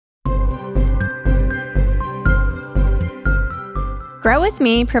Grow With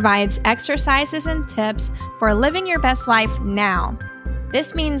Me provides exercises and tips for living your best life now.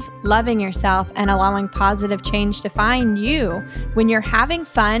 This means loving yourself and allowing positive change to find you when you're having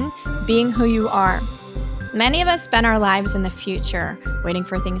fun being who you are. Many of us spend our lives in the future, waiting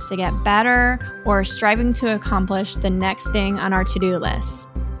for things to get better or striving to accomplish the next thing on our to-do list.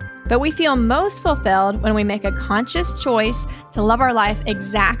 But we feel most fulfilled when we make a conscious choice to love our life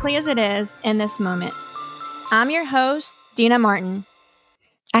exactly as it is in this moment. I'm your host, Dena Martin.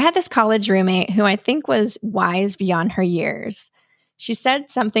 I had this college roommate who I think was wise beyond her years. She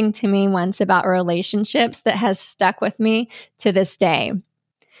said something to me once about relationships that has stuck with me to this day.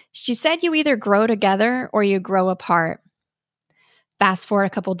 She said you either grow together or you grow apart. Fast forward a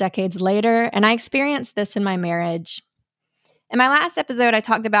couple decades later, and I experienced this in my marriage. In my last episode, I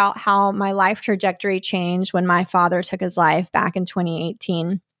talked about how my life trajectory changed when my father took his life back in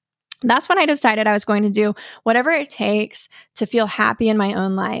 2018. That's when I decided I was going to do whatever it takes to feel happy in my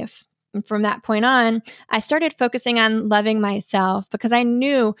own life. And from that point on, I started focusing on loving myself because I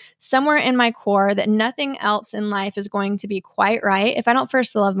knew somewhere in my core that nothing else in life is going to be quite right if I don't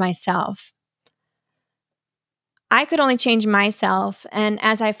first love myself. I could only change myself, and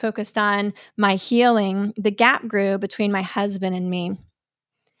as I focused on my healing, the gap grew between my husband and me.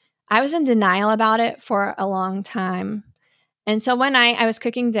 I was in denial about it for a long time. Until one night, I was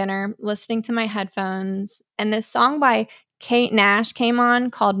cooking dinner, listening to my headphones, and this song by Kate Nash came on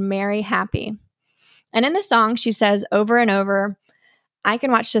called Merry Happy. And in the song, she says over and over, I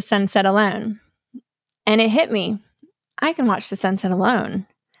can watch the sunset alone. And it hit me. I can watch the sunset alone.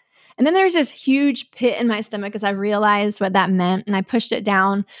 And then there's this huge pit in my stomach as I realized what that meant, and I pushed it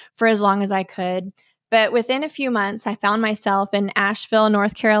down for as long as I could. But within a few months, I found myself in Asheville,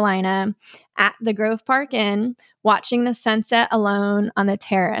 North Carolina, at the Grove Park Inn, watching the sunset alone on the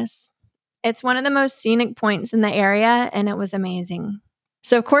terrace. It's one of the most scenic points in the area, and it was amazing.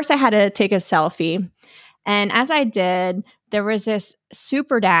 So, of course, I had to take a selfie. And as I did, there was this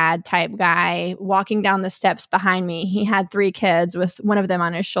super dad type guy walking down the steps behind me. He had 3 kids with one of them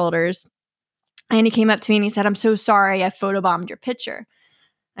on his shoulders. And he came up to me and he said, I'm so sorry I photobombed your picture.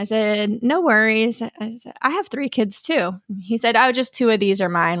 I said, no worries. I said, I have 3 kids too. He said, oh, just 2 of these are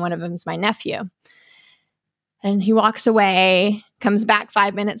mine. One of them's my nephew. And he walks away, comes back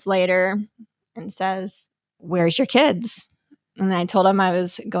 5 minutes later and says, where's your kids? And I told him I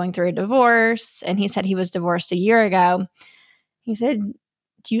was going through a divorce. And he said he was divorced a year ago. He said,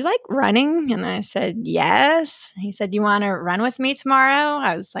 do you like running? And I said, yes. He said, you want to run with me tomorrow?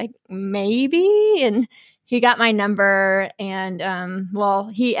 I was like, maybe. And he got my number, and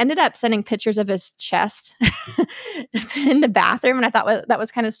he ended up sending pictures of his chest in the bathroom, and I thought that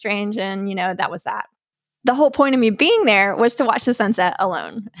was kind of strange, and that was that. The whole point of me being there was to watch the sunset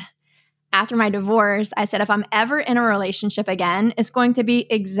alone. After my divorce, I said, if I'm ever in a relationship again, it's going to be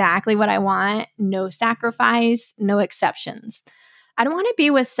exactly what I want, no sacrifice, no exceptions. I don't want to be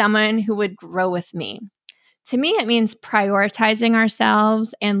with someone who would grow with me. To me, it means prioritizing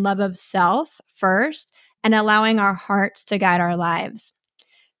ourselves and love of self first, and allowing our hearts to guide our lives.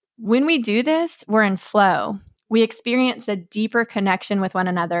 When we do this, we're in flow. We experience a deeper connection with one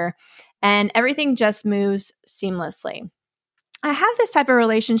another, and everything just moves seamlessly. I have this type of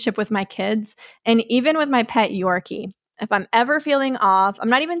relationship with my kids and even with my pet Yorkie. If I'm ever feeling off, I'm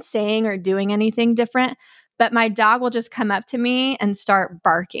not even saying or doing anything different, but my dog will just come up to me and start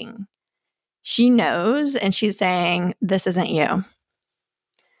barking. She knows, and she's saying, this isn't you.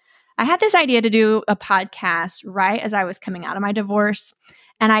 I had this idea to do a podcast right as I was coming out of my divorce,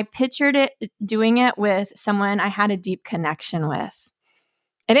 and I pictured doing it with someone I had a deep connection with.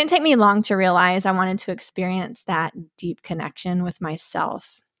 It didn't take me long to realize I wanted to experience that deep connection with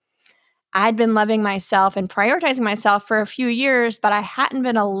myself. I'd been loving myself and prioritizing myself for a few years, but I hadn't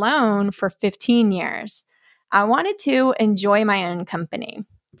been alone for 15 years. I wanted to enjoy my own company.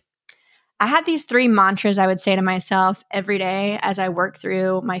 I had these 3 mantras I would say to myself every day as I work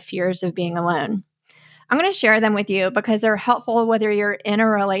through my fears of being alone. I'm going to share them with you because they're helpful whether you're in a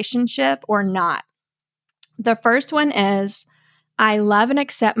relationship or not. The first one is, I love and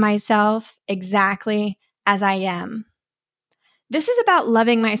accept myself exactly as I am. This is about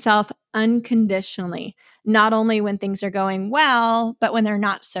loving myself unconditionally, not only when things are going well, but when they're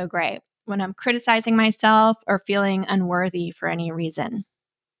not so great, when I'm criticizing myself or feeling unworthy for any reason.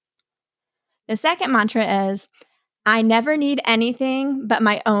 The second mantra is, I never need anything but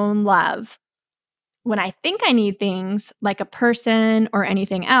my own love. When I think I need things like a person or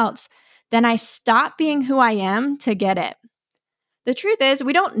anything else, then I stop being who I am to get it. The truth is,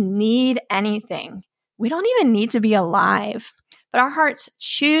 we don't need anything. We don't even need to be alive. but our hearts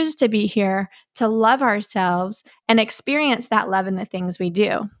choose to be here to love ourselves and experience that love in the things we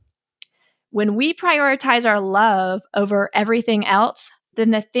do. When we prioritize our love over everything else,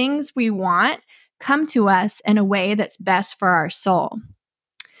 then the things we want come to us in a way that's best for our soul.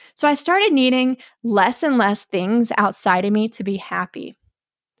 So I started needing less and less things outside of me to be happy.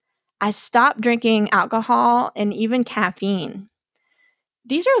 I stopped drinking alcohol and even caffeine.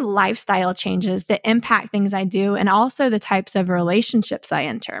 These are lifestyle changes that impact things I do and also the types of relationships I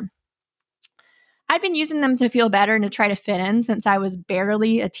enter. I've been using them to feel better and to try to fit in since I was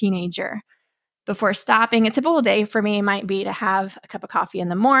barely a teenager. Before stopping, a typical day for me might be to have a cup of coffee in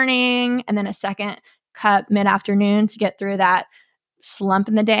the morning and then a second cup mid-afternoon to get through that slump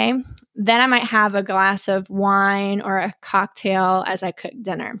in the day. Then I might have a glass of wine or a cocktail as I cook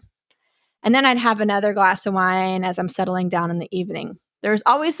dinner. And then I'd have another glass of wine as I'm settling down in the evening. There's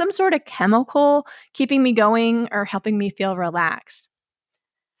always some sort of chemical keeping me going or helping me feel relaxed.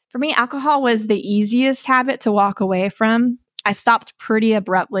 For me, alcohol was the easiest habit to walk away from. I stopped pretty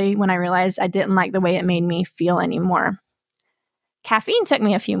abruptly when I realized I didn't like the way it made me feel anymore. Caffeine took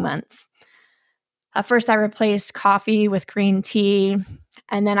me a few months. At first, I replaced coffee with green tea,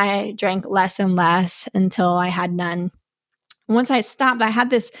 and then I drank less and less until I had none. Once I stopped, I had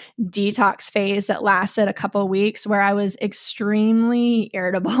this detox phase that lasted a couple of weeks where I was extremely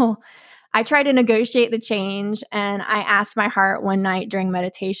irritable. I tried to negotiate the change, and I asked my heart one night during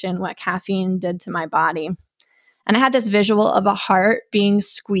meditation what caffeine did to my body. And I had this visual of a heart being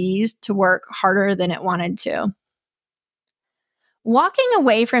squeezed to work harder than it wanted to. Walking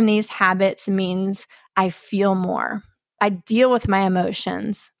away from these habits means I feel more. I deal with my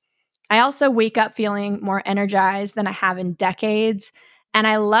emotions. I also wake up feeling more energized than I have in decades. And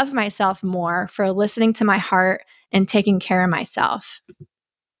I love myself more for listening to my heart and taking care of myself.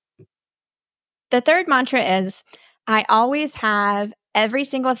 The third mantra is I always have every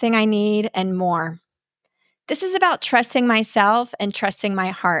single thing I need and more. This is about trusting myself and trusting my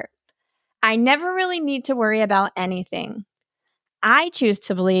heart. I never really need to worry about anything. I choose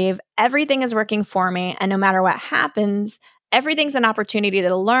to believe everything is working for me, and no matter what happens, everything's an opportunity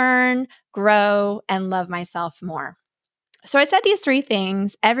to learn, grow, and love myself more. So I said these three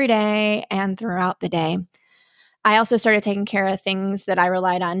things every day and throughout the day. I also started taking care of things that I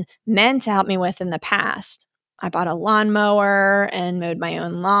relied on men to help me with in the past. I bought a lawnmower and mowed my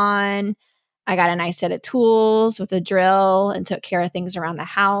own lawn. I got a nice set of tools with a drill and took care of things around the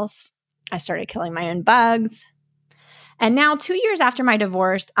house. I started killing my own bugs. And now, 2 years after my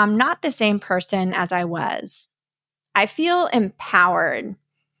divorce, I'm not the same person as I was. I feel empowered.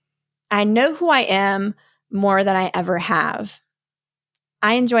 I know who I am more than I ever have.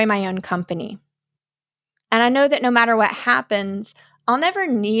 I enjoy my own company. And I know that no matter what happens, I'll never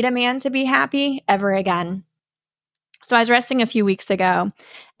need a man to be happy ever again. So I was resting a few weeks ago,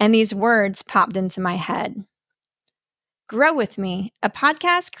 and these words popped into my head. Grow with Me, a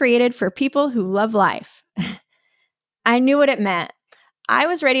podcast created for people who love life. I knew what it meant. I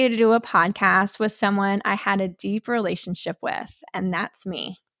was ready to do a podcast with someone I had a deep relationship with, and that's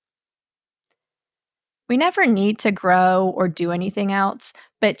me. We never need to grow or do anything else,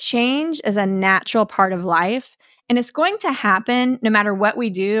 but change is a natural part of life, and it's going to happen no matter what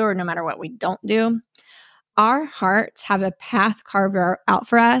we do or no matter what we don't do. Our hearts have a path carved out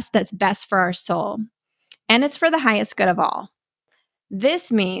for us that's best for our soul, and it's for the highest good of all.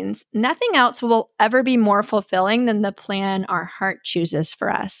 This means nothing else will ever be more fulfilling than the plan our heart chooses for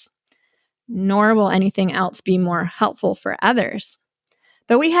us, nor will anything else be more helpful for others.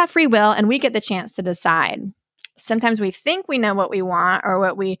 But we have free will and we get the chance to decide. Sometimes we think we know what we want or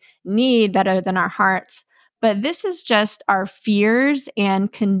what we need better than our hearts, but this is just our fears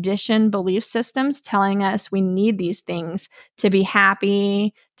and conditioned belief systems telling us we need these things to be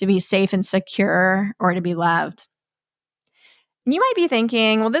happy, to be safe and secure, or to be loved. And you might be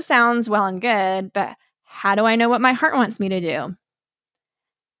thinking, well, this sounds well and good, but how do I know what my heart wants me to do?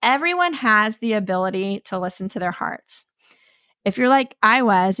 Everyone has the ability to listen to their hearts. If you're like I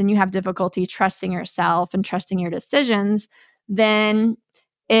was and you have difficulty trusting yourself and trusting your decisions, then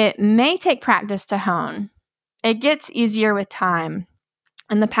it may take practice to hone. It gets easier with time.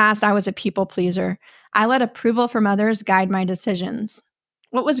 In the past, I was a people pleaser. I let approval from others guide my decisions.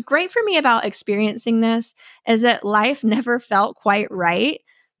 What was great for me about experiencing this is that life never felt quite right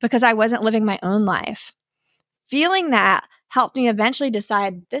because I wasn't living my own life. Feeling that helped me eventually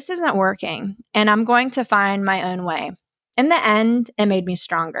decide this isn't working and I'm going to find my own way. In the end, it made me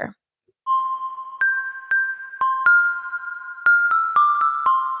stronger.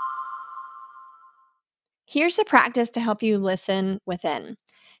 Here's a practice to help you listen within.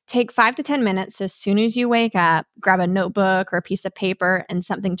 Take 5 to 10 minutes as soon as you wake up, grab a notebook or a piece of paper and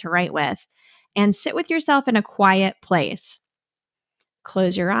something to write with, and sit with yourself in a quiet place.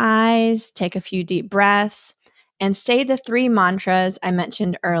 Close your eyes, take a few deep breaths, and say the 3 mantras I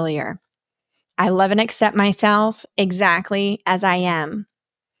mentioned earlier. I love and accept myself exactly as I am.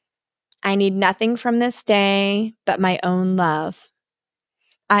 I need nothing from this day but my own love.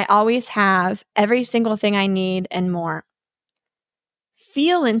 I always have every single thing I need and more.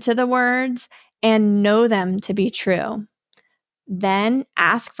 Feel into the words and know them to be true. Then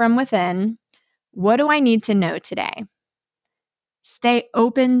ask from within, what do I need to know today? Stay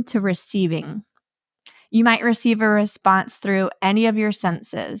open to receiving. You might receive a response through any of your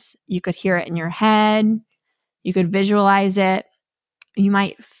senses. You could hear it in your head. You could visualize it. You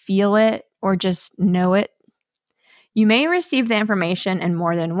might feel it or just know it. You may receive the information in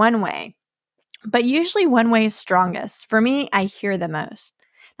more than one way, but usually one way is strongest. For me, I hear the most.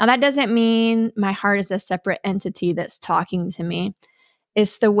 Now, that doesn't mean my heart is a separate entity that's talking to me.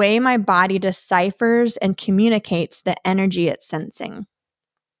 It's the way my body deciphers and communicates the energy it's sensing.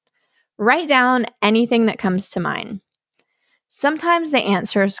 Write down anything that comes to mind. Sometimes the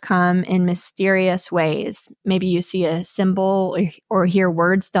answers come in mysterious ways. Maybe you see a symbol or hear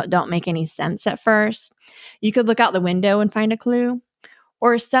words that don't make any sense at first. You could look out the window and find a clue,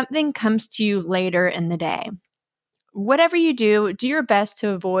 or something comes to you later in the day. Whatever you do your best to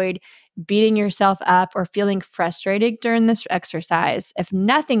avoid beating yourself up or feeling frustrated during this exercise. If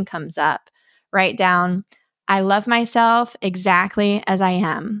nothing comes up, write down, I love myself exactly as I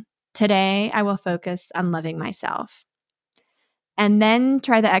am. Today, I will focus on loving myself. And then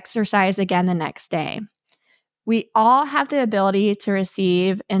try the exercise again the next day. We all have the ability to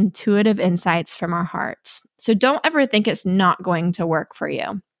receive intuitive insights from our hearts. So don't ever think it's not going to work for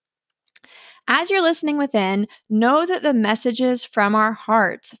you. As you're listening within, know that the messages from our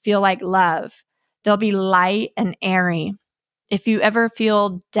hearts feel like love. They'll be light and airy. If you ever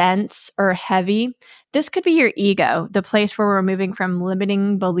feel dense or heavy, this could be your ego, the place where we're moving from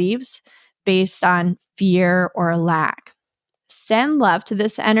limiting beliefs based on fear or lack. Send love to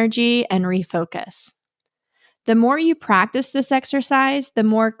this energy and refocus. The more you practice this exercise, the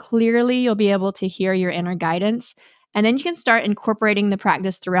more clearly you'll be able to hear your inner guidance. And then you can start incorporating the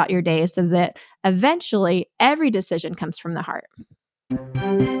practice throughout your day so that eventually every decision comes from the heart.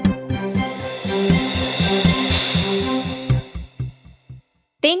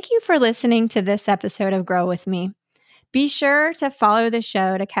 Thank you for listening to this episode of Grow With Me. Be sure to follow the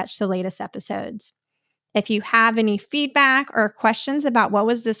show to catch the latest episodes. If you have any feedback or questions about what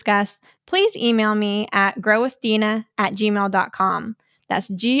was discussed, please email me at growwithdena@gmail.com. That's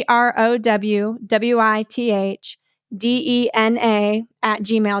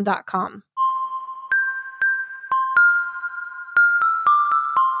GROWWITHDENA@gmail.com.